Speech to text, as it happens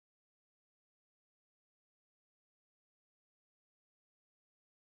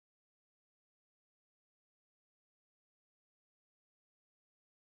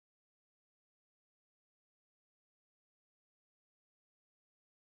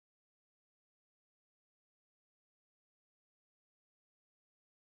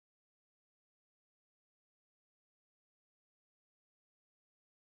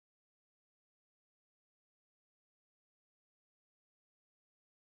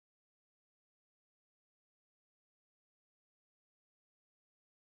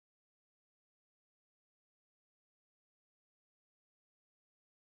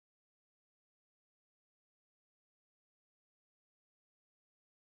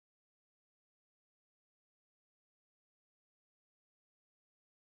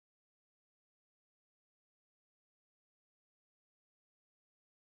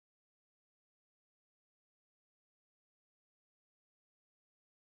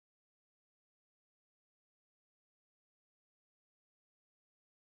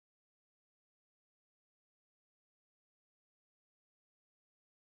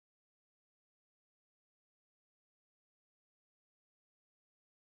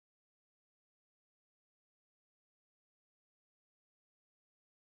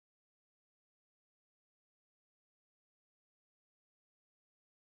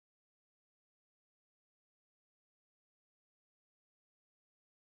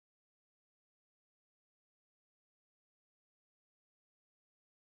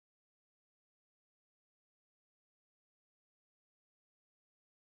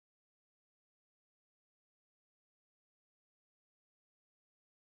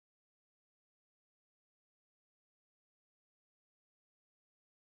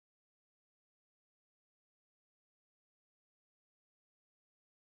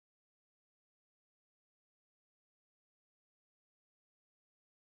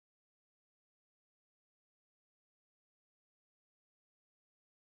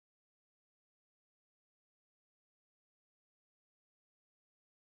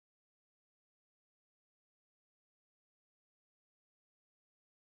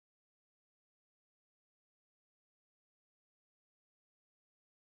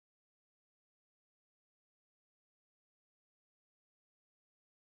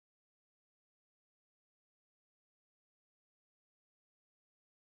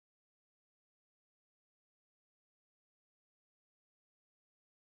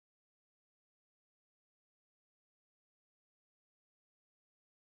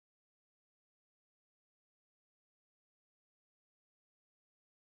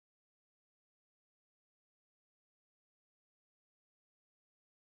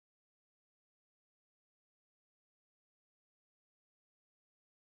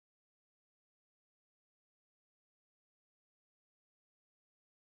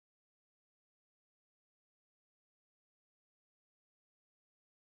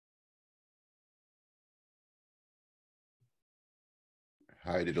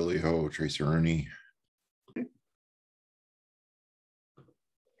Hi, Diddly-ho, Tracer Rooney.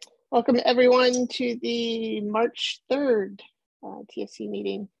 Welcome everyone to the March 3rd TSC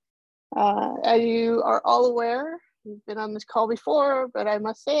meeting. As you are all aware, we've been on this call before, but I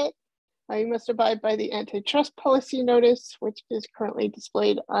must say it, you must abide by the antitrust policy notice, which is currently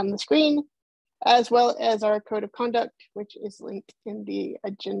displayed on the screen, as well as our code of conduct, which is linked in the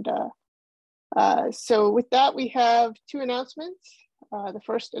agenda. So with that, we have two announcements. The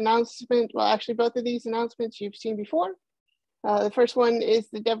first announcement, well, actually both of these announcements you've seen before. The first one is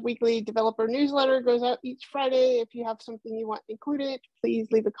the Dev Weekly developer newsletter goes out each Friday. If you have something you want included, please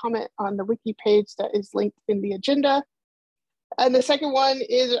leave a comment on the wiki page that is linked in the agenda. And the second one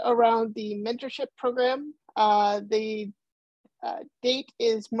is around the mentorship program. The date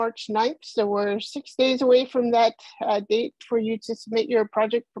is March 9th, so we're 6 days away from that date for you to submit your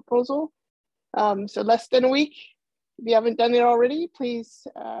project proposal. So less than a week. If you haven't done it already, please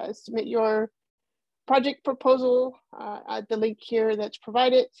submit your project proposal at the link here that's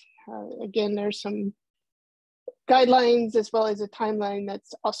provided. Again, there's some guidelines as well as a timeline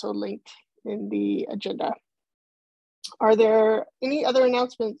that's also linked in the agenda. Are there any other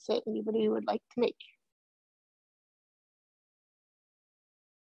announcements that anybody would like to make?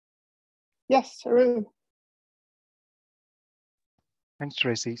 Yes, Arun. Thanks,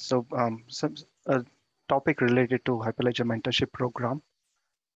 Tracy. So a topic related to Hyperledger mentorship program.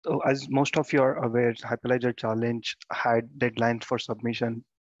 So as most of you are aware, Hyperledger Challenge had deadlines for submission.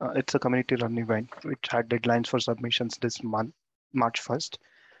 It's a community-run event which had deadlines for submissions this month, March 1st.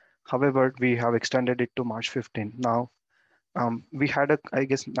 However, we have extended it to March 15th. Now, we had I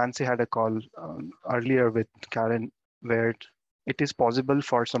guess Nancy had a call earlier with Karen where it is possible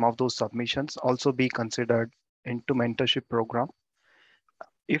for some of those submissions also be considered into mentorship program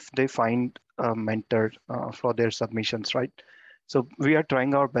if they find a mentor for their submissions, right? So we are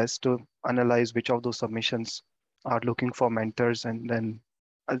trying our best to analyze which of those submissions are looking for mentors and then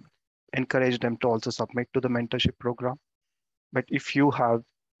encourage them to also submit to the mentorship program. But if you have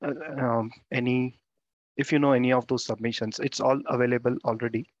if you know any of those submissions, it's all available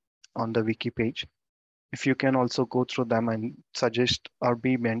already on the wiki page. If you can also go through them and suggest or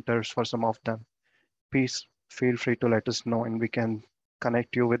be mentors for some of them, please feel free to let us know and we can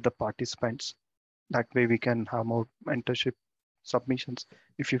connect you with the participants. That way we can have more mentorship submissions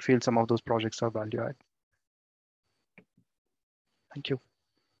if you feel some of those projects are value add. Thank you.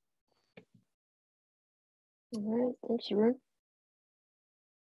 All right, thanks, Arun.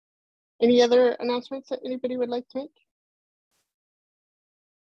 Any other announcements that anybody would like to make?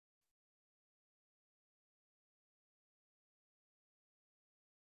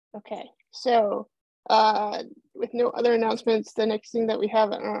 Okay, so with no other announcements, the next thing that we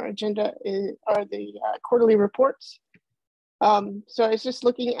have on our agenda are the quarterly reports. So I was just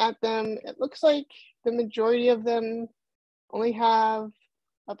looking at them. It looks like the majority of them only have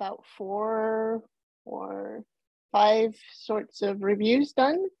about 4 or 5 sorts of reviews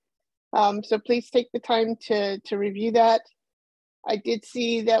done. So please take the time to review that. I did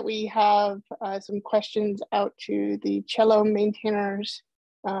see that we have some questions out to the Cello maintainers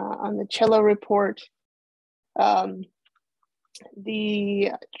on the Cello report.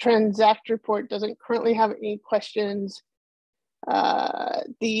 The Transact report doesn't currently have any questions.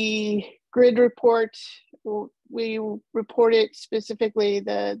 The grid report, we reported specifically,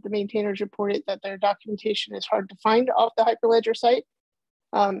 the maintainers reported that their documentation is hard to find off the Hyperledger site.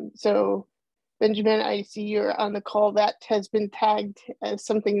 So Benjamin, I see you're on the call. That has been tagged as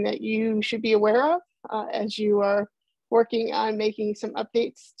something that you should be aware of as you are working on making some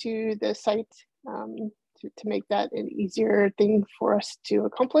updates to the site to make that an easier thing for us to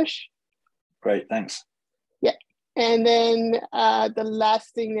accomplish. Great, thanks. Yeah, and then the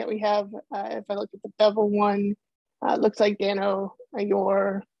last thing that we have, if I look at the Bevel one, looks like Dano,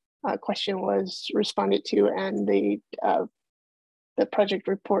 your question was responded to and the project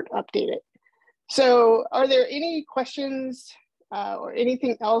report updated. So are there any questions or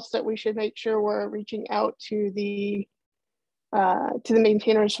anything else that we should make sure we're reaching out to the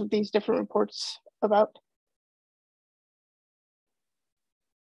maintainers of these different reports about?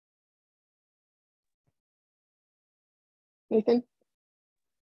 Nathan?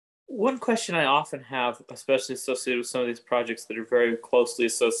 One question I often have, especially associated with some of these projects that are very closely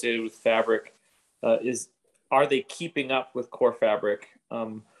associated with Fabric, is are they keeping up with core Fabric?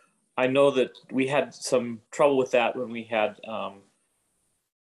 I know that we had some trouble with that when we had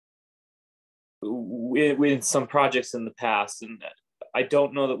with some projects in the past, and I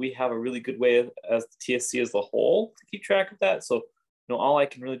don't know that we have a really good way as the TSC as a whole to keep track of that. So, all I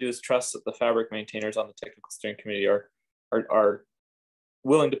can really do is trust that the Fabric maintainers on the technical steering committee are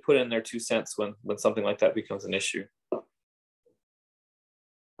willing to put in their 2 cents when something like that becomes an issue.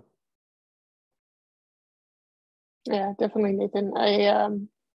 Yeah, definitely, Nathan.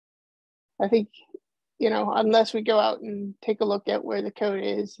 I think, unless we go out and take a look at where the code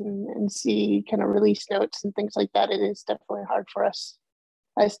is and see kind of release notes and things like that, it is definitely hard for us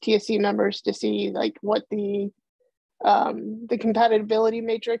as TSC members to see like what the compatibility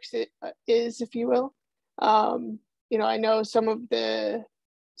matrix is, if you will. I know some of the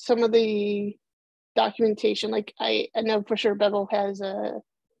documentation, like I know for sure Bevel has a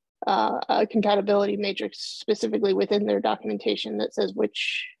compatibility matrix specifically within their documentation that says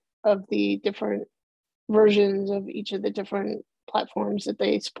which of the different versions of each of the different platforms that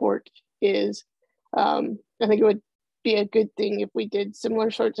they support is. I think it would be a good thing if we did similar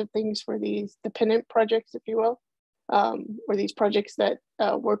sorts of things for these dependent projects, if you will, or these projects that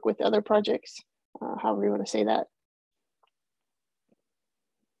work with other projects, however you want to say that.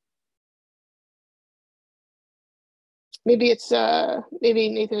 Maybe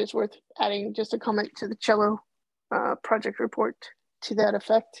Nathan, it's worth adding just a comment to the Cello project report to that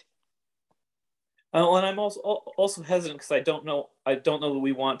effect. And I'm also hesitant because I don't know that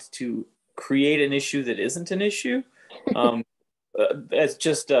we want to create an issue that isn't an issue. It's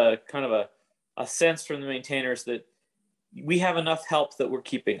just kind of a sense from the maintainers that we have enough help that we're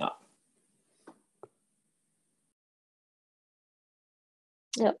keeping up.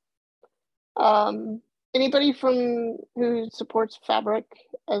 Yep. Anybody who supports Fabric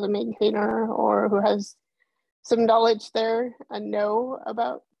as a maintainer or who has some knowledge there and know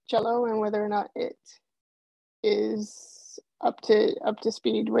about Cello and whether or not it is up to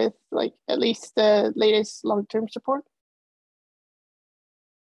speed with like at least the latest long-term support?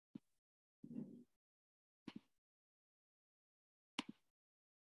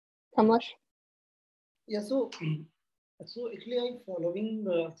 Kamlesh? Yeah, so actually I'm following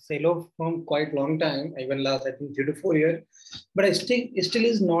Cello from quite long time, even last I think 3 to 4 years, but I still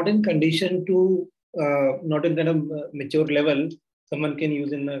is not in condition to not in kind of mature level someone can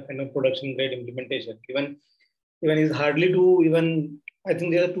use in a kind of production grade implementation. Even is hardly to even, I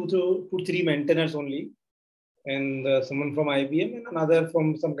think there are two, three maintainers only, and someone from IBM and another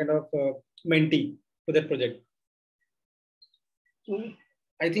from some kind of mentee for that project. So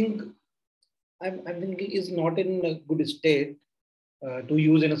I think I'm thinking is not in a good state to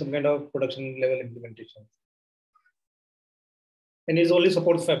use in some kind of production level implementation, and it only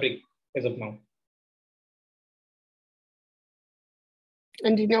supports Fabric as of now.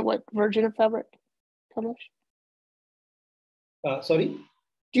 And do you know what version of Fabric, Kamlesh? Sorry?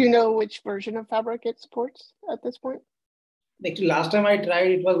 Do you know which version of Fabric it supports at this point? Actually, last time I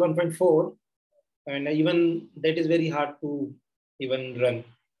tried, it was 1.4, and even that is very hard to even run.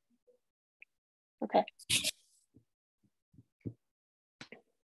 Okay.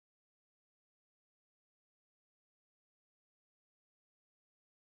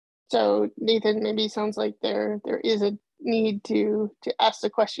 So Nathan, maybe sounds like there is a need to ask the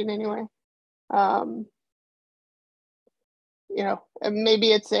question anyway.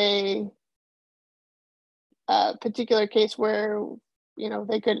 Maybe it's a particular case where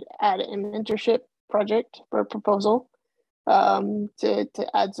they could add a mentorship project or proposal to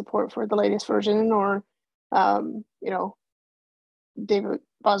add support for the latest version, or David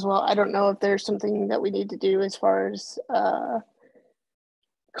Boswell, I don't know if there's something that we need to do as far as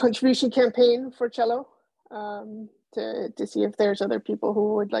contribution campaign for Cello to see if there's other people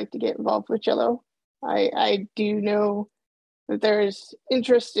who would like to get involved with Cello. I do know that there's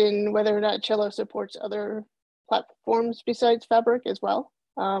interest in whether or not Cello supports other platforms besides Fabric as well.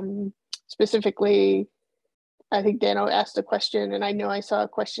 Specifically, I think Dano asked a question, and I know I saw a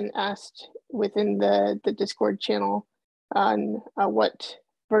question asked within the Discord channel on what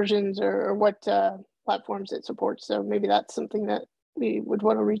versions or what platforms it supports. So maybe that's something that we would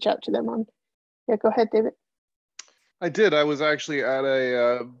want to reach out to them on. Yeah, go ahead, David. I did. I was actually at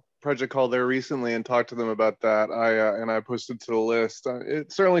a project call there recently and talked to them about that. And I posted to the list.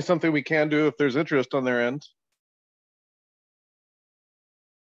 It's certainly something we can do if there's interest on their end.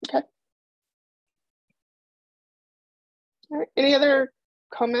 Okay. All right. Any other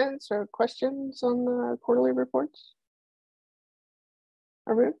comments or questions on the quarterly reports?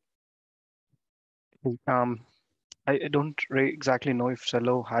 Arun? I don't exactly know if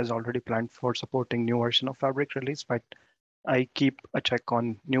Cello has already planned for supporting new version of Fabric release, but I keep a check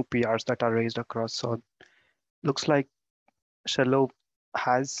on new PRs that are raised across. So looks like Cello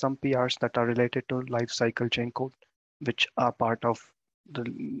has some PRs that are related to lifecycle chain code, which are part of the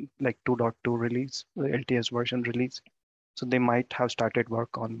 2.2 release, the LTS version release. So they might have started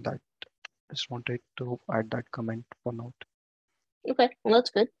work on that. Just wanted to add that comment for note. Okay, well,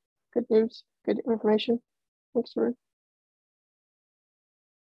 that's good. Good news, good information. Thanks, Arun.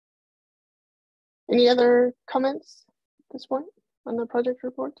 Any other comments at this point on the project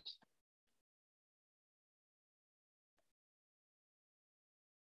reports?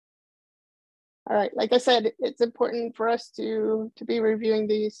 All right, like I said, it's important for us to be reviewing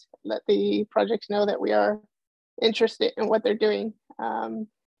these, let the projects know that we are interested in what they're doing. You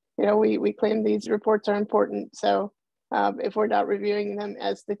know, we claim these reports are important, so if we're not reviewing them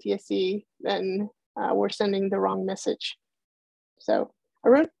as the TSC, then we're sending the wrong message. So,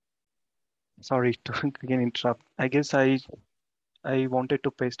 Arun? Sorry to again interrupt. I guess I wanted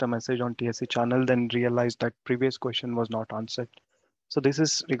to paste a message on TSC channel, then realized that previous question was not answered. So this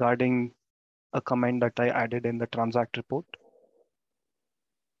is regarding a comment that I added in the Transact report.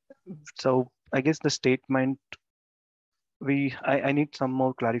 So I guess the statement, I need some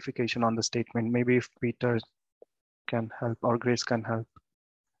more clarification on the statement. Maybe if Peter can help or Grace can help.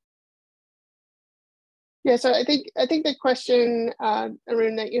 Yeah, so I think the question,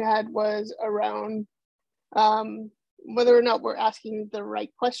 Arun, that you had was around whether or not we're asking the right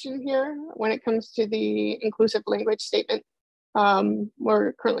question here when it comes to the inclusive language statement.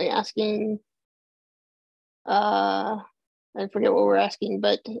 We're currently asking, I forget what we're asking,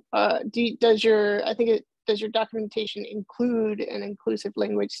 but does your documentation include an inclusive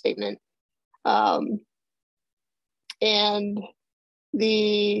language statement? And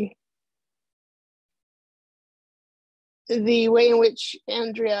the way in which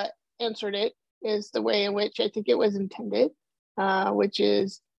Andrea answered it is the way in which I think it was intended, which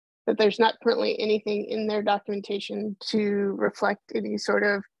is that there's not currently anything in their documentation to reflect any sort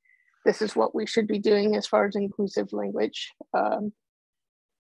of, this is what we should be doing as far as inclusive language.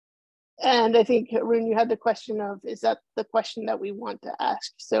 And I think, Arun, you had the question of, is that the question that we want to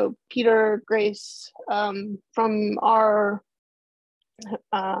ask? So Peter, Grace, from our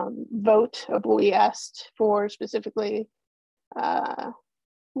vote of what we asked for specifically,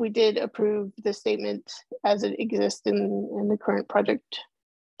 we did approve the statement as it exists in the current project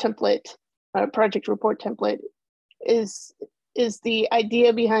template, project report template. Is the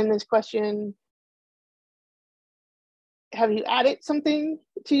idea behind this question, have you added something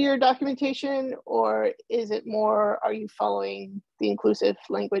to your documentation, or is it more, are you following the inclusive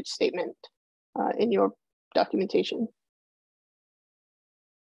language statement in your documentation?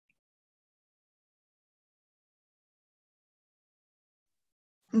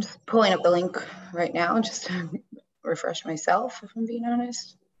 I'm just pulling up the link right now just to refresh myself, if I'm being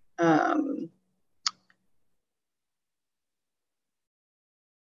honest.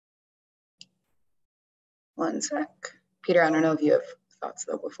 One sec. Peter, I don't know if you have thoughts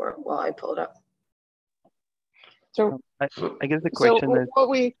though before while I pull it up. So I guess the question is,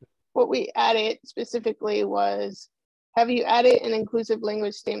 what we added specifically was, have you added an inclusive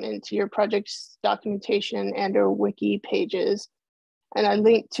language statement to your project's documentation and or wiki pages? And I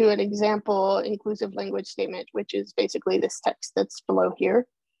linked to an example inclusive language statement, which is basically this text that's below here,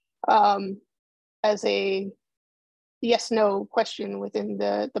 as a yes/no question within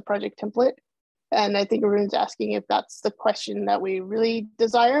the project template. And I think Arun's asking if that's the question that we really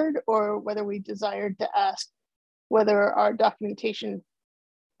desired, or whether we desired to ask whether our documentation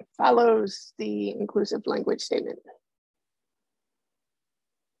follows the inclusive language statement.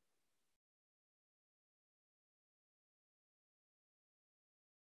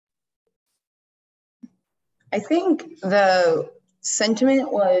 I think the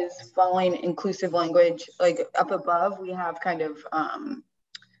sentiment was following inclusive language. Like up above, we have kind of,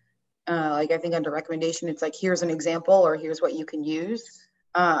 like I think under recommendation, it's like, here's an example, or here's what you can use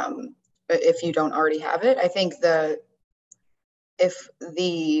if you don't already have it. I think if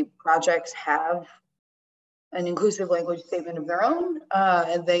the projects have an inclusive language statement of their own,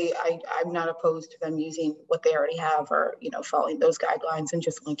 and I'm not opposed to them using what they already have, or following those guidelines and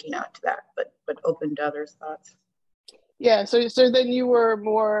just linking out to that, but open to others' thoughts. Yeah, so then you were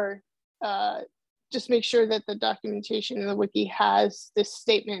more just make sure that the documentation in the wiki has this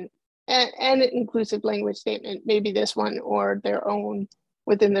statement and an inclusive language statement, maybe this one or their own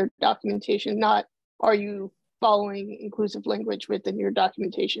within their documentation, not are you following inclusive language within your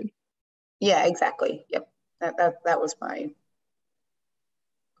documentation? Yeah, exactly. Yep. That was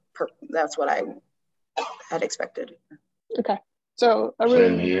that's what I had expected. Okay. So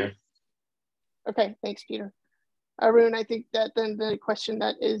Arun. Same here. Okay, thanks, Peter. Arun, I think that then the question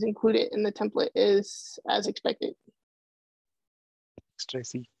that is included in the template is as expected.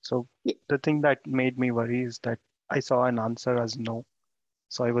 Tracy. So yeah, the thing that made me worry is that I saw an answer as no.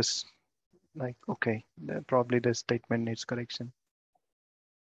 So I was like, okay, probably this statement needs correction.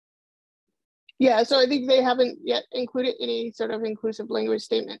 Yeah, so I think they haven't yet included any sort of inclusive language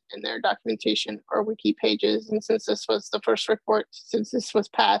statement in their documentation or wiki pages. And since this was the first report, since this was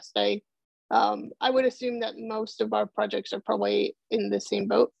passed, I would assume that most of our projects are probably in the same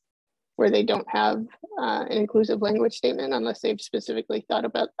boat, where they don't have an inclusive language statement unless they've specifically thought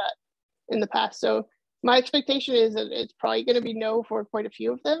about that in the past. So my expectation is that it's probably going to be no for quite a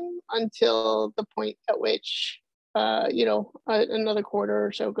few of them until the point at which another quarter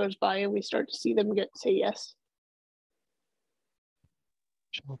or so goes by and we start to see them say yes.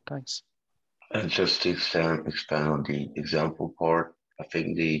 Sure, thanks. And just to expand on the example part, I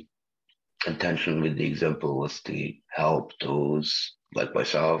think the intention with the example was to help those like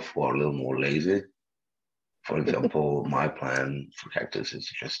myself who are a little more lazy. For example, my plan for Cactus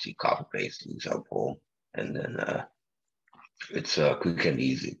is just to copy paste the example, and then it's quick and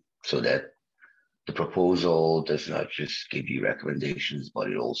easy, so that the proposal does not just give you recommendations, but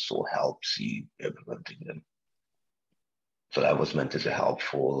it also helps you implementing them. So that was meant as a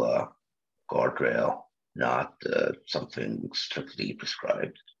helpful guardrail, not something strictly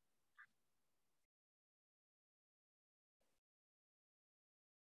prescribed.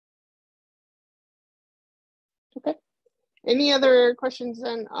 Okay. Any other questions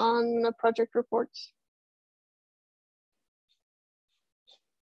then on the project reports?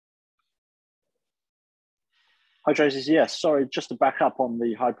 Hi, Tracy. Yes, sorry, just to back up on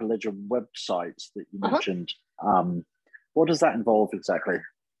the Hyperledger website that you mentioned. What does that involve exactly?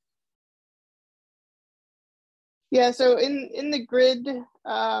 Yeah, so in the grid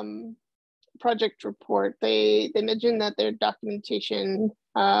project report, they mentioned that their documentation,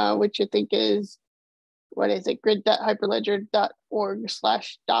 which I think is, what is it,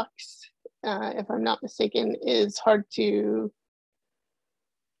 grid.hyperledger.org/docs, if I'm not mistaken, is hard to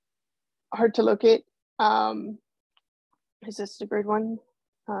locate. Is this the grid one?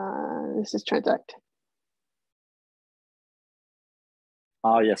 This is Transact.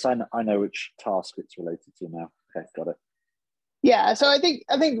 Ah, yes, I know which task it's related to now. Okay, got it. Yeah, so I think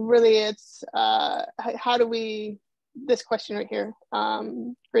really it's how do we, this question right here,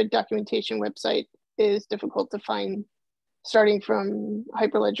 grid documentation website is difficult to find starting from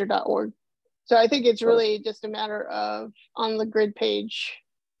hyperledger.org. So I think it's really just a matter of on the grid page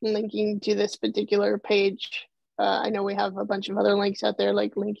linking to this particular page. I know we have a bunch of other links out there,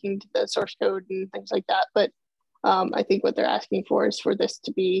 like linking to the source code and things like that, but I think what they're asking for is for this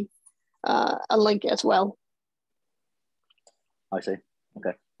to be a link as well. I see.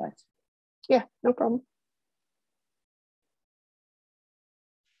 Okay, thanks. Yeah, no problem.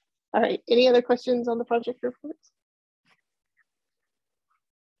 All right, any other questions on the project reports?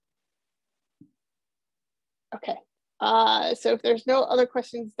 Okay, so if there's no other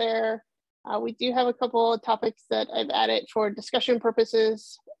questions there, we do have a couple of topics that I've added for discussion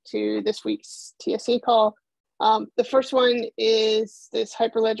purposes to this week's TSC call. The first one is this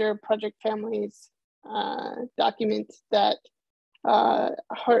Hyperledger project families document that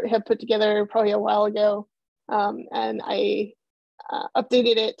Hart had put together probably a while ago, and I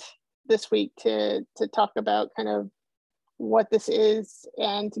updated it this week to talk about kind of what this is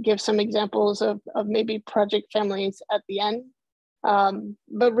and to give some examples of maybe project families at the end.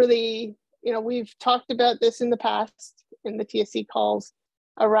 But really, we've talked about this in the past in the TSC calls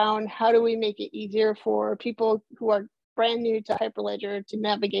around how do we make it easier for people who are brand new to Hyperledger to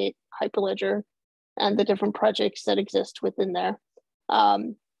navigate Hyperledger and the different projects that exist within there.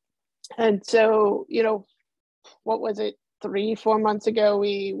 And so, what was it, 3-4 months ago,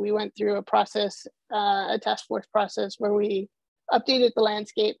 we went through a process, a task force process where we updated the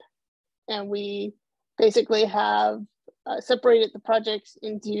landscape, and we basically have separated the projects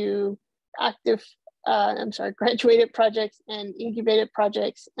into graduated projects and incubated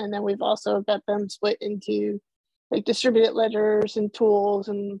projects. And then we've also got them split into like distributed ledgers and tools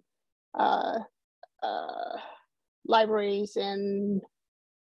and libraries and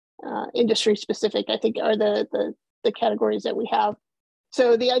industry specific, I think, are the categories that we have.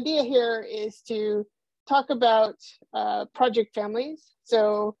 So the idea here is to talk about project families.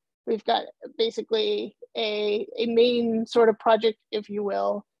 So we've got basically a main sort of project, if you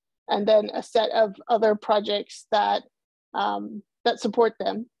will, and then a set of other projects that that support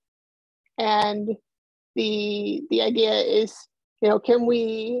them. And the idea is, can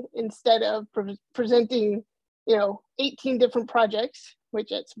we, instead of presenting 18 different projects,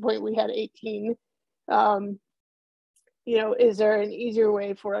 which at some point we had 18, is there an easier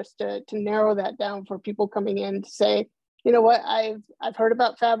way for us to narrow that down for people coming in to say, what, I've heard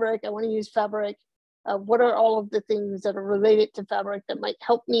about Fabric, I want to use Fabric. What are all of the things that are related to Fabric that might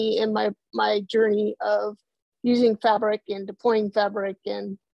help me in my journey of using Fabric and deploying Fabric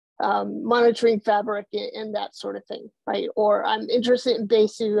and monitoring Fabric and that sort of thing, right? Or I'm interested in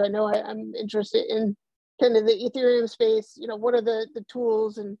Besu. I know I'm interested in kind of the Ethereum space. You know, what are the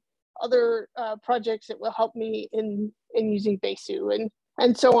tools and other projects that will help me in using Besu,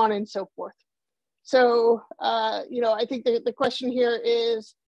 and so on and so forth. So, you know, I think the question here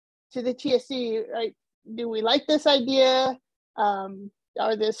is to the TSC, right? Do we like this idea?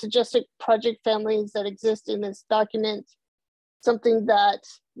 Are the suggested project families that exist in this document something that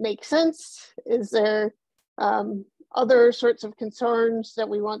makes sense? Is there other sorts of concerns that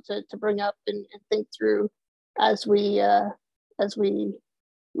we want to bring up and think through as we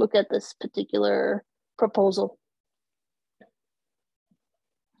look at this particular proposal?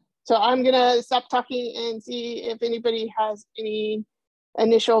 So I'm gonna stop talking and see if anybody has any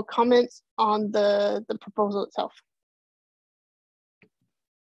initial comments on the proposal itself.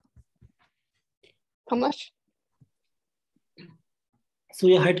 Kamlesh? So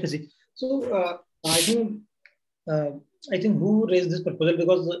yeah, hi Tracy. So I think who raised this proposal,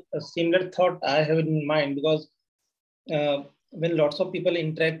 because a similar thought I have in mind, because when lots of people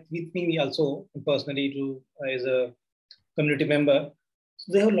interact with me also personally to as a community member,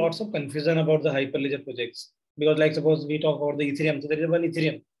 so they have lots of confusion about the Hyperledger projects. Because like suppose we talk about the Ethereum, so there is one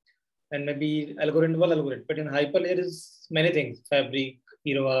Ethereum and maybe algorithm, one algorithm. But in Hyperledger is many things: Fabric,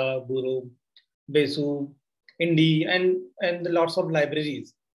 Irova, Buru, Besu, Indy, and lots of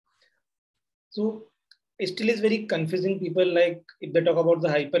libraries. So it still is very confusing. People, like if they talk about the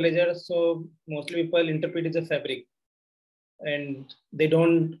Hyperledger, so mostly people interpret it as a Fabric, and they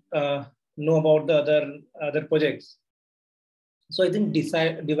don't know about the other projects. So I think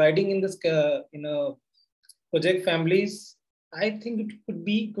dividing in this project families, I think it could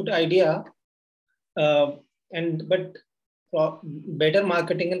be good idea. But better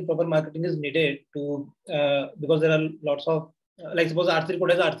marketing and proper marketing is needed to because there are lots of like suppose R3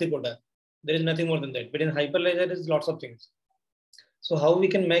 code is R3 code. There is nothing more than that. But in Hyperledger is lots of things. So how we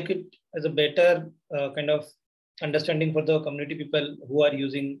can make it as a better kind of understanding for the community people who are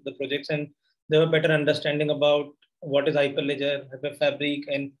using the projects, and they have a better understanding about what is Hyperledger, Hyperfabric,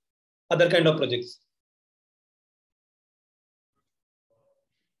 and other kind of projects.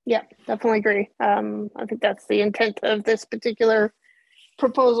 Yeah, definitely agree. I think that's the intent of this particular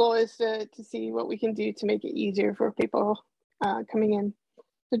proposal, is to see what we can do to make it easier for people coming in.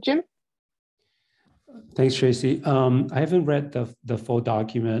 So Jim? Thanks, Tracy. I haven't read the full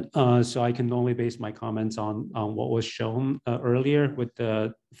document, so I can only base my comments on what was shown earlier with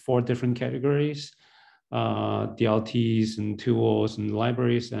the 4 different categories, DLTs and tools and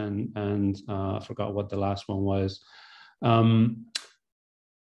libraries, and I forgot what the last one was.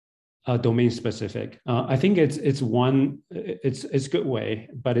 Domain specific. I think it's a good way,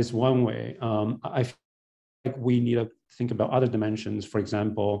 but it's one way. I feel like we need to think about other dimensions. For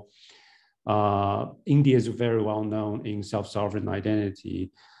example, India is very well known in self-sovereign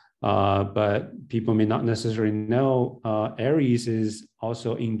identity, but people may not necessarily know Aries is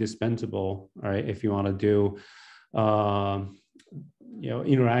also indispensable, right? If you want to do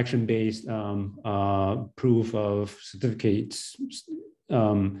interaction-based proof of certificates,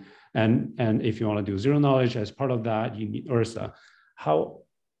 and if you want to do zero knowledge as part of that, you need Ursa. How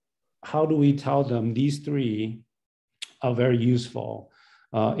do we tell them these 3 are very useful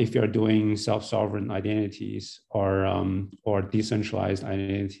if you're doing self-sovereign identities or decentralized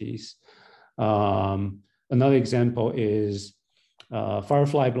identities? Another example is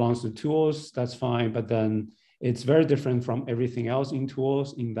Firefly belongs to tools, that's fine, but then it's very different from everything else in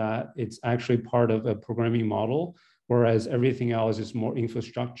tools in that it's actually part of a programming model, whereas everything else is more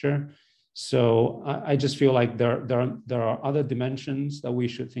infrastructure. So I just feel like there are other dimensions that we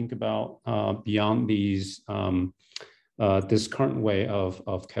should think about beyond these this current way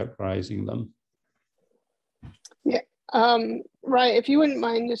of characterizing them. Yeah, right. If you wouldn't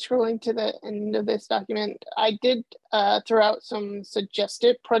mind just scrolling to the end of this document, I did throw out some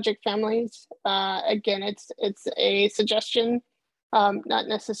suggested project families. Again, it's a suggestion, not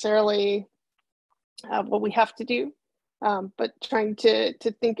necessarily what we have to do. But trying to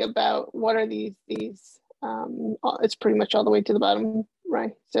think about what are these it's pretty much all the way to the bottom,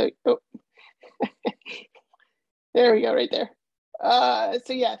 right? So there we go, right there.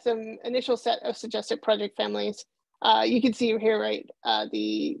 So yeah, some initial set of suggested project families. You can see here, right?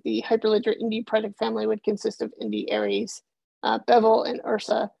 The Hyperledger Indy project family would consist of Indy, Aries, Bevel, and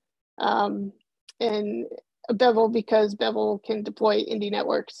Ursa. And Bevel because Bevel can deploy Indy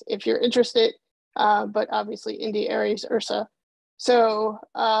networks if you're interested. But obviously Indy, Aries, Ursa. So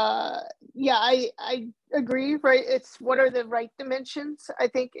yeah, I agree, right? It's what are the right dimensions, I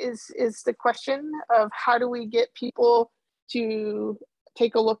think is the question of how do we get people to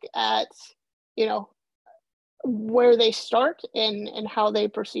take a look at, you know, where they start and how they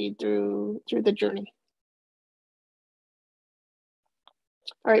proceed through the journey.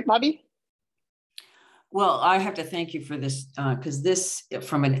 All right, Bobby. Well, I have to thank you for this because this,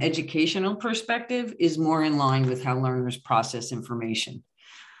 from an educational perspective, is more in line with how learners process information.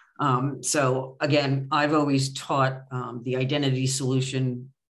 So again, I've always taught the identity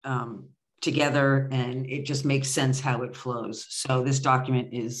solution together, and it just makes sense how it flows. So this document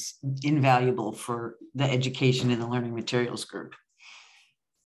is invaluable for the education in the learning materials group.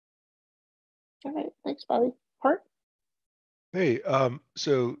 All right, thanks, Bobby. Hart? Hey,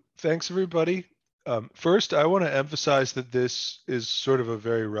 so thanks everybody. First, I want to emphasize that this is sort of a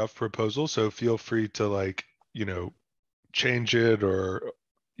very rough proposal, so feel free to change it or,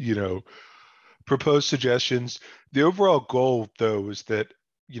 propose suggestions. The overall goal, though, is that,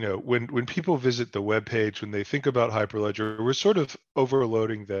 when people visit the webpage, when they think about Hyperledger, we're sort of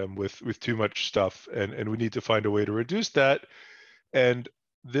overloading them with too much stuff, and we need to find a way to reduce that. And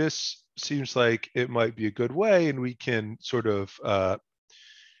this seems like it might be a good way, and we can sort of,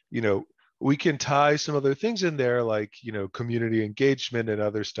 we can tie some other things in there, like, community engagement and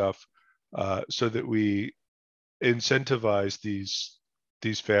other stuff, so that we incentivize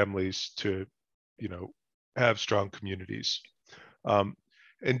these families to, have strong communities.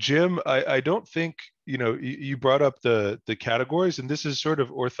 And Jim, I don't think, you brought up the categories, and this is sort of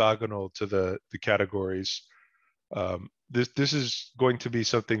orthogonal to the categories. This is going to be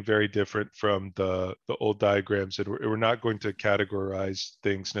something very different from the old diagrams, and we're not going to categorize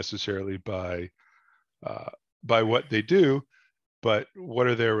things necessarily by what they do, but what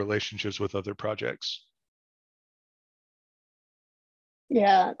are their relationships with other projects.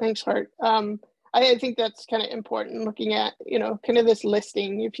 Yeah, thanks, Hart. I think that's kind of important, looking at, kind of this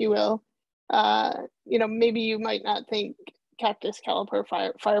listing, if you will. Maybe you might not think Cactus, Caliper,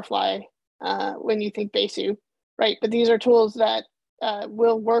 Firefly when you think Besu, right? But these are tools that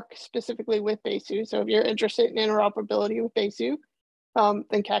will work specifically with Besu. So if you're interested in interoperability with Besu,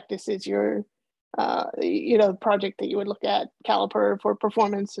 then Cactus is your, project that you would look at. Caliper for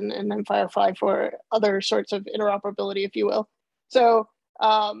performance, and then Firefly for other sorts of interoperability, if you will. So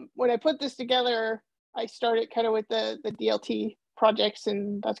when I put this together, I started kind of with the DLT projects,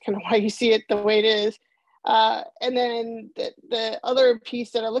 and that's kind of why you see it the way it is. And then the other piece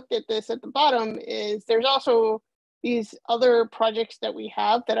that I looked at this at the bottom is there's also these other projects that we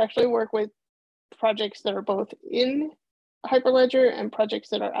have that actually work with projects that are both in Hyperledger and projects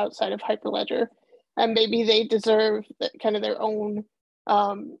that are outside of Hyperledger. And maybe they deserve kind of their own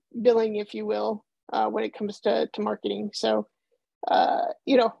billing, if you will, when it comes to marketing. So,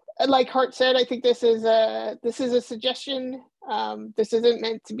 like Hart said, I think this is a suggestion. This isn't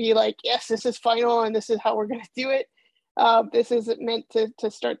meant to be like, yes, this is final and this is how we're going to do it. This isn't meant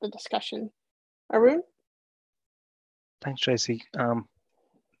to start the discussion. Arun? Thanks, Tracy.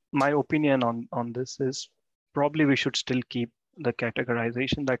 My opinion on this is probably we should still keep the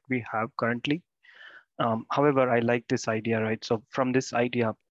categorization that we have currently. However, I like this idea, right? So from this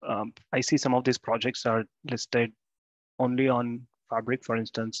idea, I see some of these projects are listed only on Fabric, for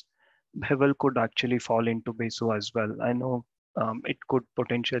instance. Bevel could actually fall into Besu as well. I know it could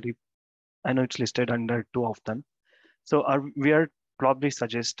potentially, I know it's listed under 2 of them. So we are probably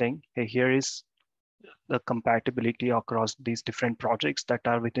suggesting, hey, here is the compatibility across these different projects that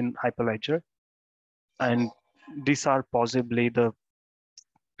are within Hyperledger. And these are possibly the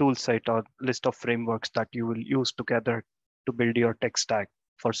tool set or list of frameworks that you will use together to build your tech stack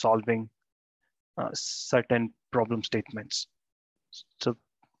for solving certain problem statements. So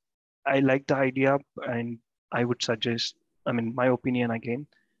I like the idea, and I would suggest, my opinion again,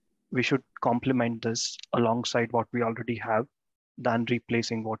 we should complement this alongside what we already have than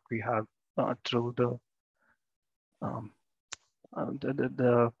replacing what we have through the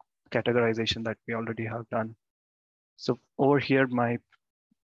categorization that we already have done. So over here, my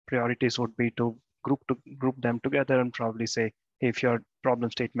priorities would be to group them together and probably say, hey, if your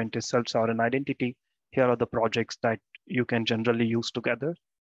problem statement is self-sovereign identity, here are the projects that you can generally use together.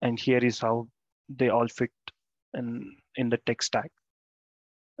 And here is how they all fit in the tech stack,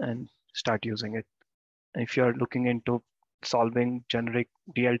 and start using it. And if you're looking into solving generic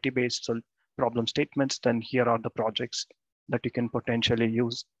DLT-based problem statements, then here are the projects that you can potentially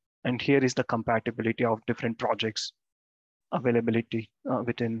use. And here is the compatibility of different projects availability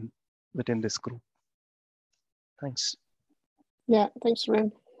within this group. Thanks. Yeah, thanks,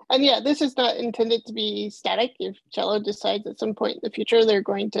 Arun. And yeah, this is not intended to be static. If Cello decides at some point in the future they're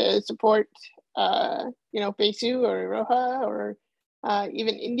going to support, Besu or Roja or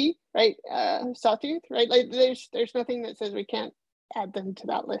even Indie, right? Sawtooth, right? Like there's nothing that says we can't add them to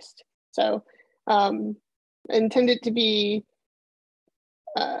that list. So intend it to be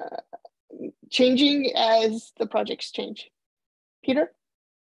changing as the projects change. Peter?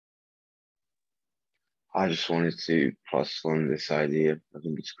 I just wanted to plus one this idea. I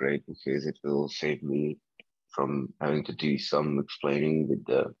think it's great because it will save me from having to do some explaining with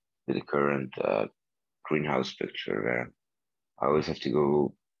the current greenhouse picture, where I always have to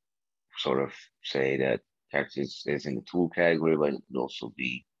go sort of say that cactus is in the tool category, but it could also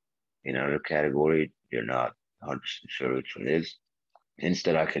be in another category. You're not 100% sure which one is.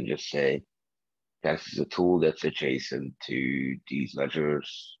 Instead, I can just say cactus is a tool that's adjacent to these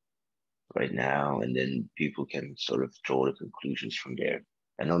ledgers right now, and then people can sort of draw the conclusions from there.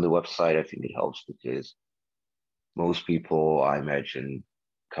 And on the website, I think it helps because most people, I imagine,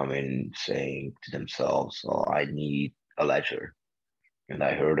 come in saying to themselves, "Oh, I need a ledger, and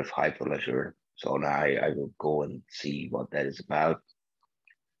I heard of Hyperledger, so now I will go and see what that is about."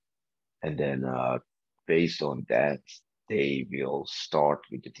 And then based on that, they will start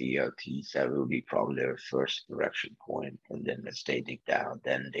with the DLTs. That will be probably their first direction point. And then as they dig down,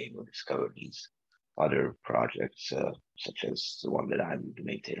 then they will discover these other projects, such as the one that I'm the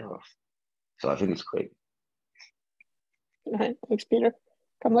maintainer of. So I think it's great. All right, thanks, Peter.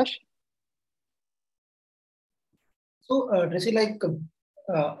 Kamlesh? So, Tracy, like,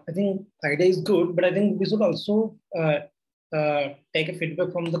 I think idea is good, but I think we should also take a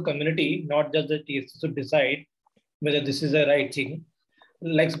feedback from the community, not just the TSC to decide whether this is the right thing.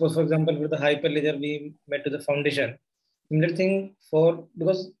 Like suppose, for example, with the Hyperledger, we met to the foundation. Similar thing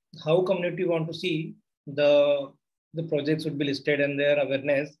because how community want to see the projects would be listed and their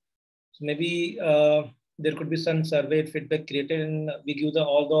awareness. So maybe there could be some survey feedback created, and we give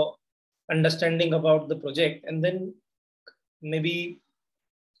all the understanding about the project, and then maybe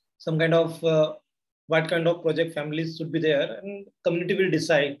some kind of what kind of project families should be there, and community will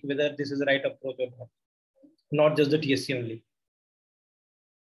decide whether this is the right approach or not just the TSC only.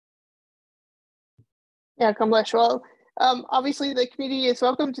 Yeah, Kamlesh. Well, obviously the community is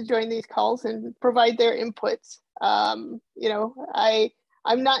welcome to join these calls and provide their inputs. You know,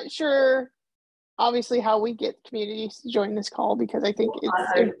 I'm not sure obviously how we get communities to join this call, because I think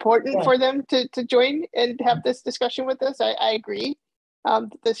it's important for them to join and have this discussion with us. I agree.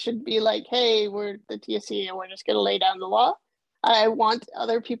 This should be like, hey, we're the TSC and we're just going to lay down the law. I want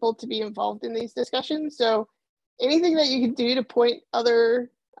other people to be involved in these discussions. So anything that you can do to point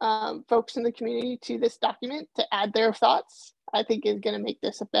other folks in the community to this document to add their thoughts, I think is going to make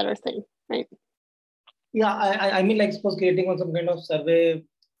this a better thing, right? Yeah, I mean, like suppose creating on some kind of survey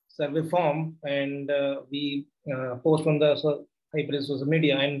form, and we post on the Hyperledger social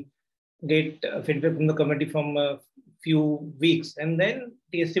media and get feedback from the community from a few weeks, and then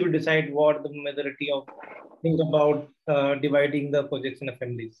TSC will decide what the majority of think about dividing the projects in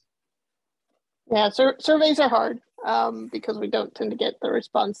families. Yeah, surveys are hard because we don't tend to get the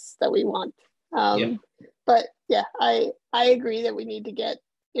response that we want. But yeah, I agree that we need to get,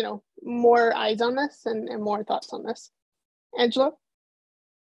 you know, more eyes on this and more thoughts on this. Angelo?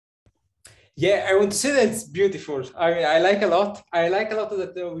 Yeah, I would say that it's beautiful. I mean, I like a lot. I like a lot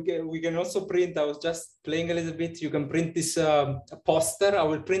that we can also print. I was just playing a little bit. You can print this poster. I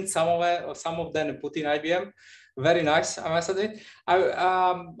will print some of them and put in IBM. Very nice, I must admit.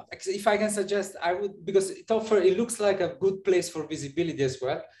 If I can suggest, I would, because it looks like a good place for visibility as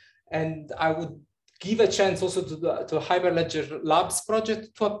well. And I would give a chance also to Hyperledger Labs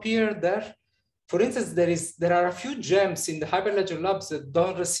project to appear there. For instance, there are a few gems in the Hyperledger Labs that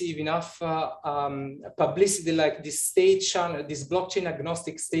don't receive enough publicity, like this state channel, this blockchain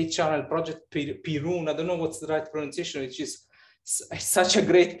agnostic state channel project Pirun. I don't know what's the right pronunciation, which is such a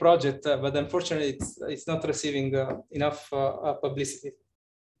great project, but unfortunately it's not receiving enough publicity.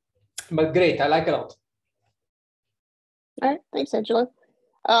 But great, I like it a lot. All right, thanks, Angelo.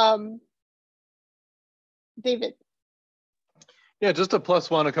 David. Yeah, just to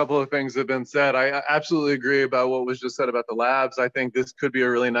plus one, a couple of things have been said. I absolutely agree about what was just said about the labs. I think this could be a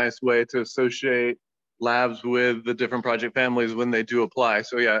really nice way to associate labs with the different project families when they do apply.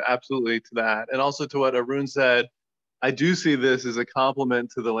 So yeah, absolutely to that. And also to what Arun said, I do see this as a complement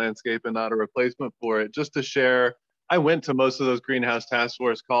to the landscape and not a replacement for it. Just to share, I went to most of those greenhouse task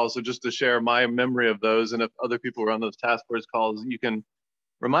force calls, so just to share my memory of those, and if other people were on those task force calls, you can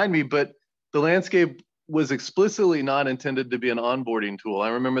remind me, but the landscape was explicitly not intended to be an onboarding tool. I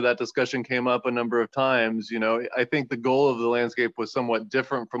remember that discussion came up a number of times. You know, I think the goal of the landscape was somewhat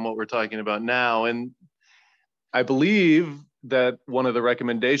different from what we're talking about now. And I believe that one of the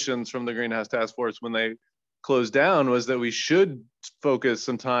recommendations from the Greenhouse Task Force when they closed down was that we should focus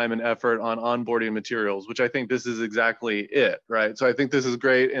some time and effort on onboarding materials, which I think this is exactly it, right? So I think this is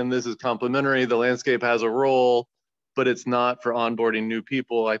great and this is complementary. The landscape has a role, but it's not for onboarding new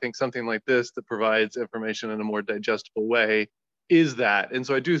people. I think something like this that provides information in a more digestible way is that. And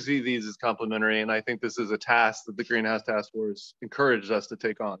so I do see these as complementary, and I think this is a task that the Greenhouse Task Force encouraged us to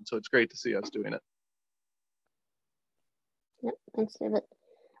take on. So it's great to see us doing it. Yep, thanks, David.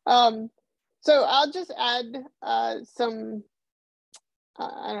 So I'll just add some,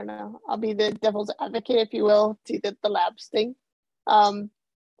 I don't know, I'll be the devil's advocate, if you will, to the labs thing. So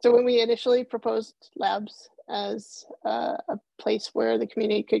when we initially proposed labs as a place where the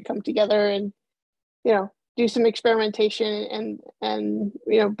community could come together and, you know, do some experimentation and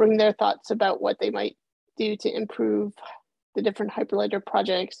you know, bring their thoughts about what they might do to improve the different Hyperledger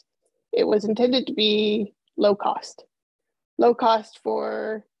projects, it was intended to be low cost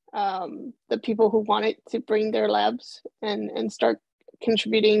for the people who wanted to bring their labs and start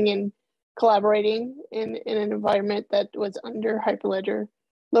contributing and collaborating in an environment that was under Hyperledger.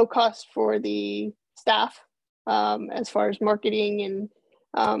 Low cost for the staff as far as marketing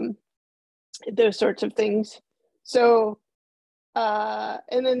and those sorts of things. So,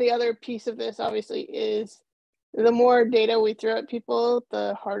 and then the other piece of this obviously is the more data we throw at people,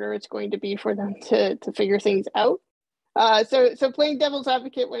 the harder it's going to be for them to figure things out. So playing devil's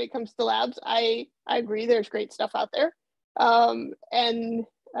advocate when it comes to labs, I agree there's great stuff out there.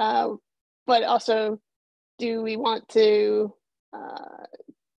 But also, do we want to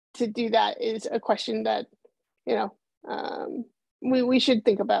do that is a question that, you know, we should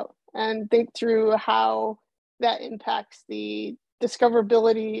think about and think through how that impacts the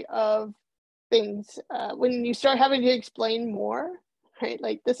discoverability of things. When you start having to explain more, right?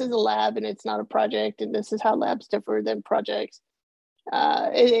 Like, this is a lab and it's not a project, and this is how labs differ than projects.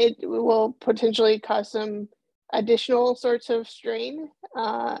 It will potentially cause some additional sorts of strain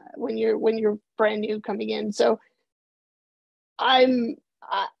when you're brand new coming in. So I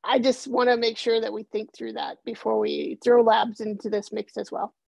just want to make sure that we think through that before we throw labs into this mix as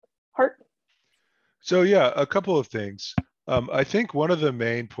well. Hart? So yeah, a couple of things. I think one of the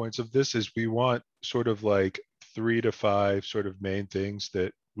main points of this is we want sort of like 3 to 5 sort of main things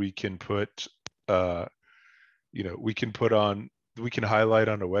that we can put, you know, we can highlight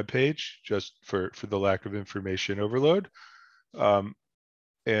on a web page just for the lack of information overload.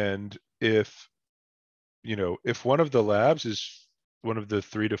 And if, you know, if one of the labs is one of the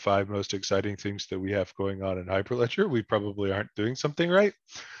 3 to 5 most exciting things that we have going on in Hyperledger, we probably aren't doing something right.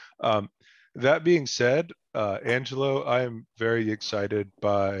 That being said, Angelo, I am very excited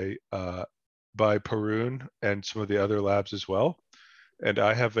by Parun and some of the other labs as well. And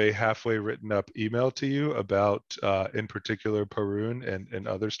I have a halfway written up email to you about, in particular, Parun and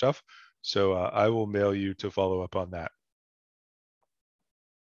other stuff. So I will mail you to follow up on that.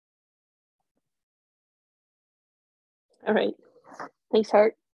 All right, thanks,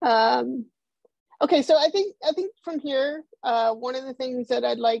 Hart. Okay, so I think from here, one of the things that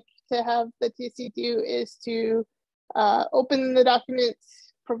I'd like to have the TSC do is to open the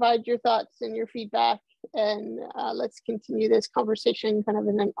documents, provide your thoughts and your feedback, and let's continue this conversation kind of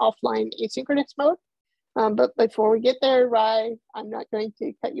in an offline asynchronous mode. But before we get there, Rai, I'm not going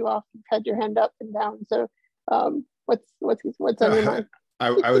to cut you off. You've had your hand up and down. So what's on your mind?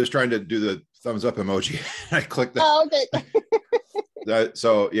 I was trying to do the thumbs up emoji. I clicked that. Oh, okay.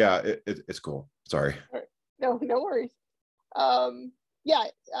 So yeah, it's cool. Sorry. No worries. Yeah,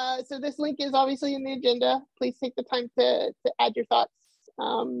 so this link is obviously in the agenda. Please take the time to add your thoughts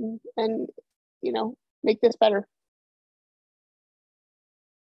and, you know, make this better.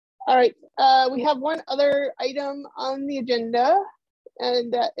 All right, we have one other item on the agenda,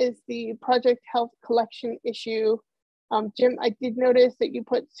 and that is the project health collection issue. Jim, I did notice that you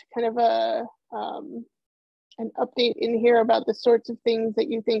put kind of an update in here about the sorts of things that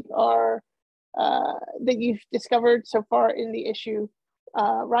you think are, that you've discovered so far in the issue.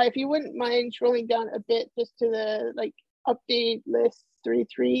 Rai, if you wouldn't mind scrolling down a bit just to the like update list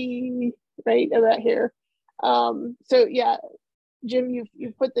 3.3, right about here. So yeah, Jim,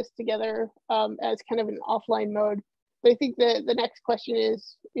 you've put this together as kind of an offline mode. But I think the next question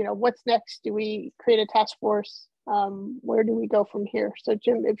is, you know, what's next? Do we create a task force? Where do we go from here? So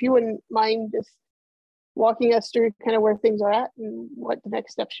Jim, if you wouldn't mind just walking us through kind of where things are at and what the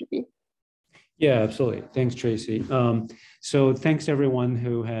next step should be. Yeah, absolutely. Thanks, Tracy. So thanks everyone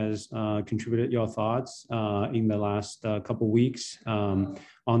who has contributed your thoughts in the last couple of weeks on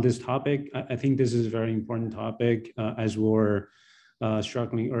this topic. I think this is a very important topic as we're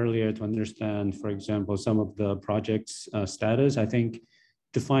struggling earlier to understand, for example, some of the project's status. I think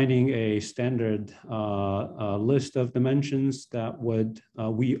defining a standard list of dimensions that would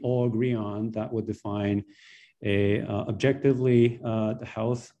we all agree on, that would define a objectively the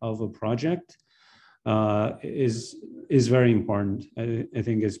health of a project is very important. I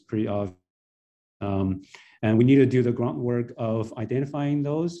think it's pretty obvious. And we need to do the groundwork of identifying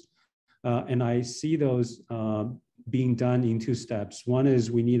those. And I see those being done in two steps. One is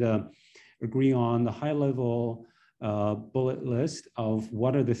we need to agree on the high level bullet list of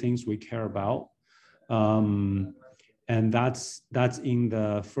what are the things we care about. And that's in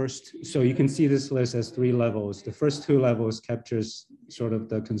the first, so you can see this list as 3 levels. The first 2 levels captures sort of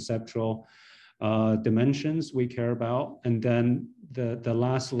the conceptual dimensions we care about. And then the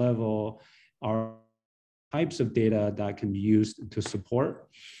last level are types of data that can be used to support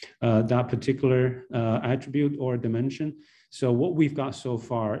that particular attribute or dimension. So what we've got so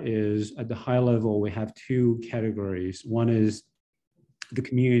far is at the high level, we have 2 categories. One is the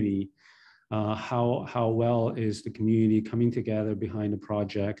community. How well is the community coming together behind the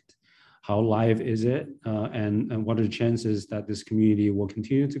project? How live is it? And what are the chances that this community will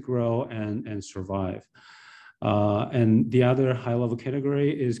continue to grow and survive? And the other high level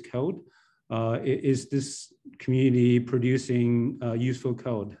category is code. Is this community producing useful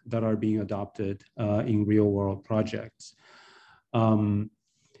code that are being adopted in real world projects? And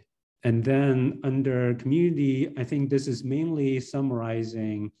then under community, I think this is mainly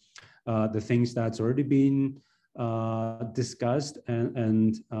summarizing the things that's already been discussed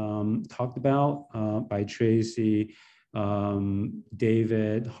and talked about by Tracy,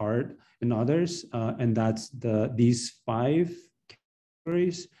 David, Hart, and others. And that's these 5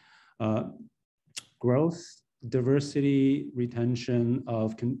 categories: growth, diversity, retention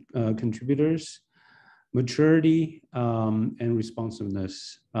of contributors, maturity, and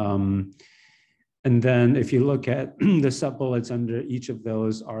responsiveness. And then if you look at the sub-bullets under each of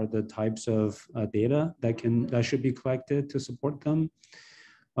those are the types of data that should be collected to support them.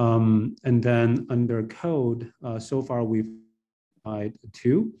 And then under code, so far we've identified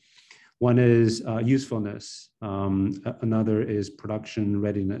 2. One is usefulness, another is production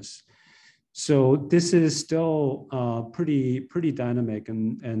readiness. So this is still pretty dynamic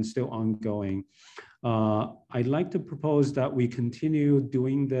and still ongoing. I'd like to propose that we continue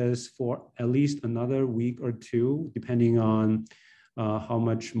doing this for at least another week or 2, depending on how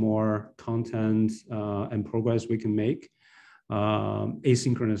much more content and progress we can make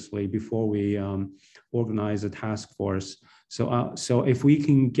asynchronously before we organize a task force. So if we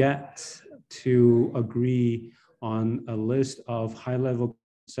can get to agree on a list of high-level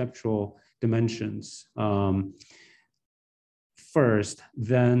conceptual dimensions first,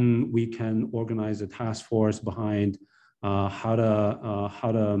 then we can organize a task force behind how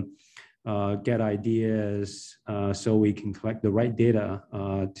to get ideas so we can collect the right data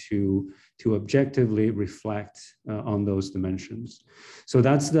to objectively reflect on those dimensions. So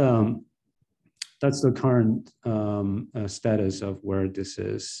that's the current status of where this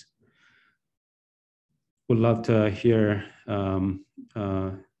is. Would love to hear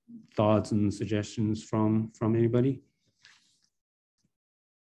thoughts and suggestions from anybody.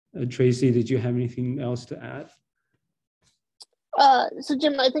 Tracy, did you have anything else to add? So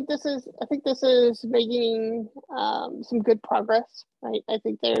Jim, I think this is making some good progress, right? I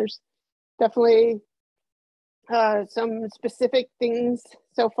think there's definitely some specific things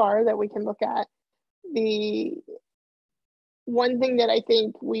so far that we can look at. The one thing that I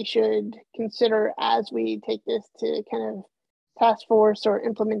think we should consider as we take this to kind of task force or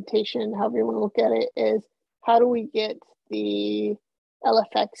implementation, however you want to look at it, is how do we get the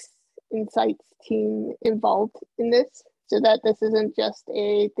LFX Insights team involved in this so that this isn't just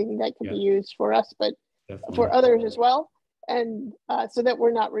a thing that can be used for us, but definitely for others as well. And so that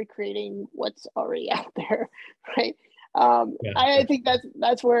we're not recreating what's already out there, right? I think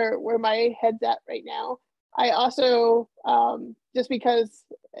that's where my head's at right now. I also, just because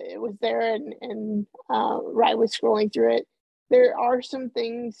it was there and Rai was scrolling through it, there are some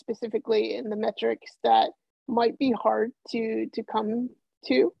things specifically in the metrics that might be hard to come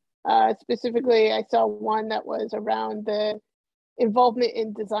to. Specifically, I saw one that was around the involvement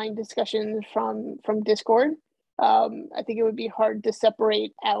in design discussions from Discord. I think it would be hard to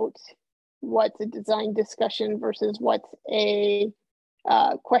separate out what's a design discussion versus what's a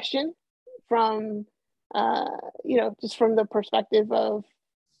question from, just from the perspective of,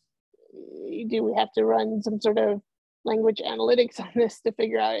 do we have to run some sort of language analytics on this to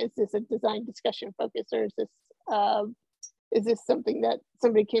figure out, is this a design discussion focus, or is this something that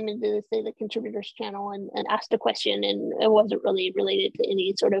somebody came into, say, the contributors channel and asked a question and it wasn't really related to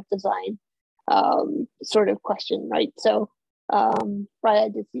any sort of design sort of question, right? So Brian, I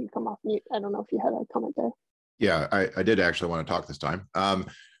did see you come off mute. I don't know if you had a comment there. Yeah, I did actually want to talk this time.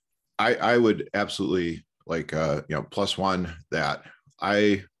 I would absolutely like, +1 that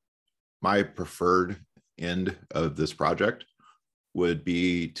my preferred end of this project would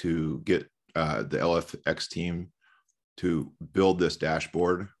be to get the LFX team to build this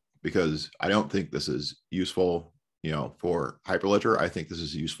dashboard, because I don't think this is useful, for Hyperledger. I think this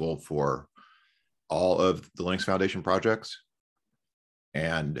is useful for all of the Linux Foundation projects.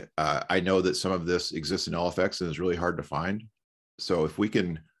 And I know that some of this exists in LFX and is really hard to find. So if we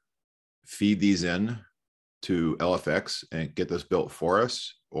can feed these in to LFX and get this built for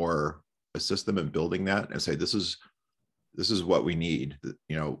us, or assist them in building that and say, this is what we need,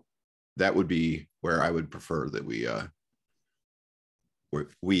 that would be where I would prefer that we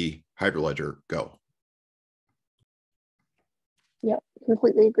Hyperledger go. Yeah,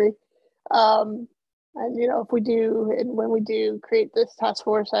 completely agree. And if we do, and when we do create this task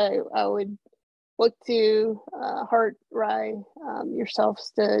force, I would look to Hart, Rye,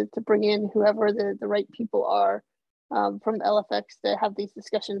 yourselves to bring in whoever the right people are from LFX to have these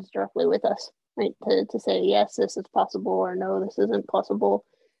discussions directly with us, right? To say, yes, this is possible, or no, this isn't possible,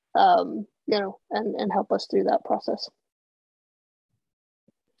 and help us through that process.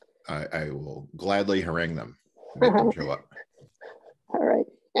 I will gladly harangue them, make them show up. All right,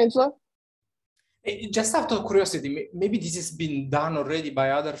 Angela? Just out of curiosity, maybe this has been done already by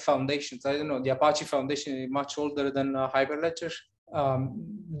other foundations. I don't know, the Apache Foundation is much older than Hyperledger.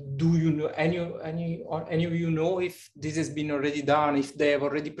 Do you know, any of you know if this has been already done, if they have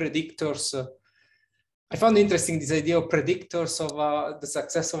already predictors? I found interesting this idea of predictors of the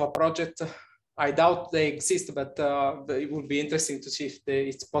success of a project. I doubt they exist, but it would be interesting to see if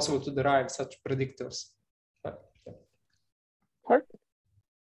it's possible to derive such predictors.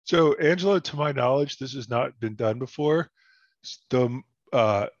 So, Angela, to my knowledge, this has not been done before.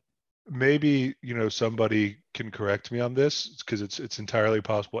 Maybe somebody can correct me on this, because it's entirely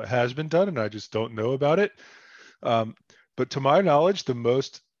possible it has been done and I just don't know about it. But to my knowledge,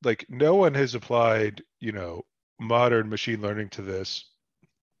 no one has applied modern machine learning to this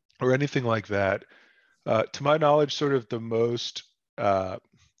or anything like that. To my knowledge, sort of the most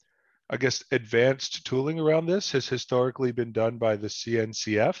I guess advanced tooling around this has historically been done by the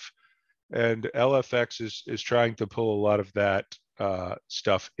CNCF, and LFX is trying to pull a lot of that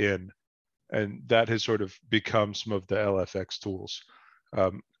stuff in, and that has sort of become some of the LFX tools.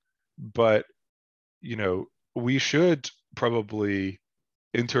 But we should probably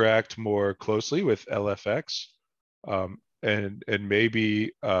interact more closely with LFX, and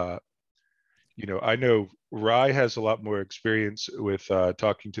maybe I know Rye has a lot more experience with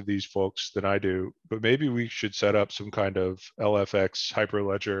talking to these folks than I do, but maybe we should set up some kind of LFX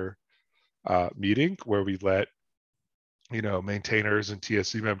Hyperledger meeting where we let maintainers and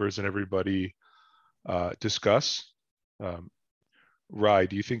TSC members and everybody discuss. Rye,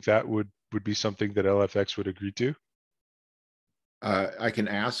 do you think that would be something that LFX would agree to? I can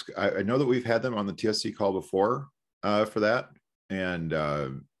ask. I know that we've had them on the TSC call before for that, and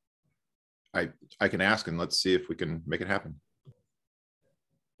I can ask, and let's see if we can make it happen.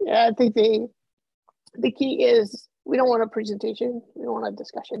 Yeah, I think the key is we don't want a presentation. We don't want a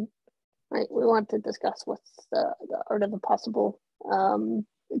discussion, right? We want to discuss what's the art of the possible,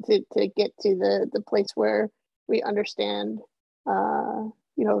 to get to the place where we understand,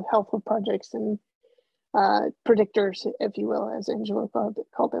 health of projects and predictors, if you will, as Angela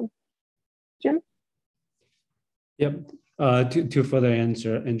called them. Jim? Yep. To further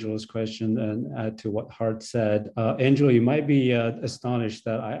answer Angela's question and add to what Hart said, Angela, you might be astonished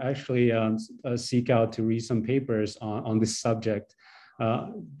that I actually seek out to read some papers on this subject.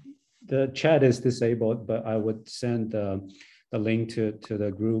 The chat is disabled, but I would send the link to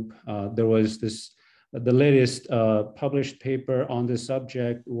the group. There was the latest published paper on this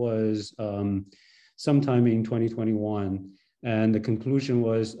subject was sometime in 2021. And the conclusion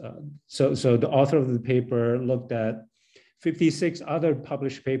was, so the author of the paper looked at 56 other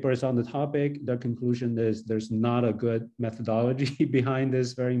published papers on the topic. The conclusion is there's not a good methodology behind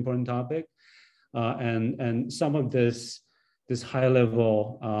this very important topic. And some of this high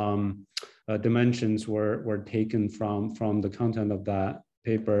level dimensions were taken from the content of that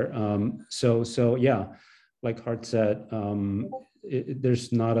paper. So yeah, like Hart said,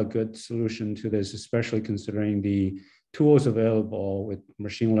 there's not a good solution to this, especially considering the tools available with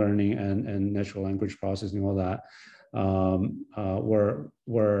machine learning and natural language processing, all that.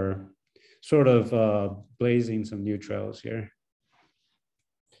 We're sort of blazing some new trails here.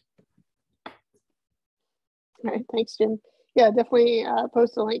 All right, thanks, Jim. Yeah, definitely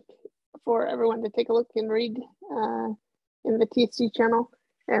post a link for everyone to take a look and read in the TSC channel,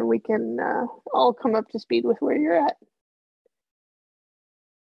 and we can all come up to speed with where you're at.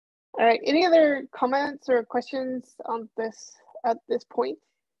 All right, any other comments or questions on this at this point?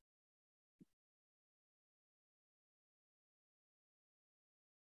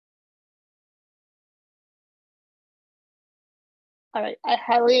 All right, I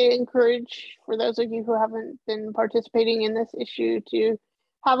highly encourage, for those of you who haven't been participating in this issue, to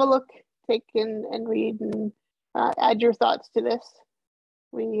have a look, take in and read, and add your thoughts to this.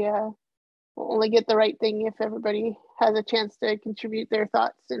 We will only get the right thing if everybody has a chance to contribute their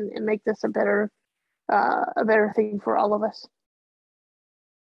thoughts and make this a better thing for all of us.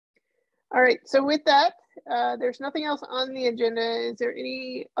 All right, so with that, there's nothing else on the agenda. Is there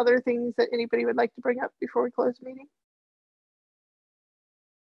any other things that anybody would like to bring up before we close the meeting?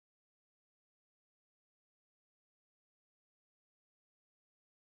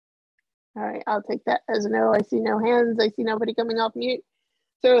 All right, I'll take that as a no. I see no hands. I see nobody coming off mute.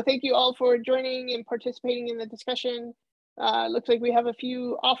 So thank you all for joining and participating in the discussion. Looks like we have a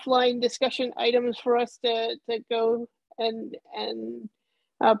few offline discussion items for us to go and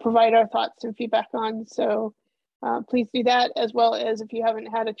provide our thoughts and feedback on. So please do that, as well as if you haven't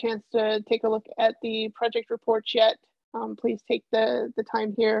had a chance to take a look at the project reports yet, please take the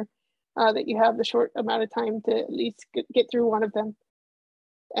time here that you have the short amount of time to at least get through one of them.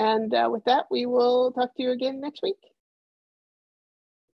 And with that, we will talk to you again next week.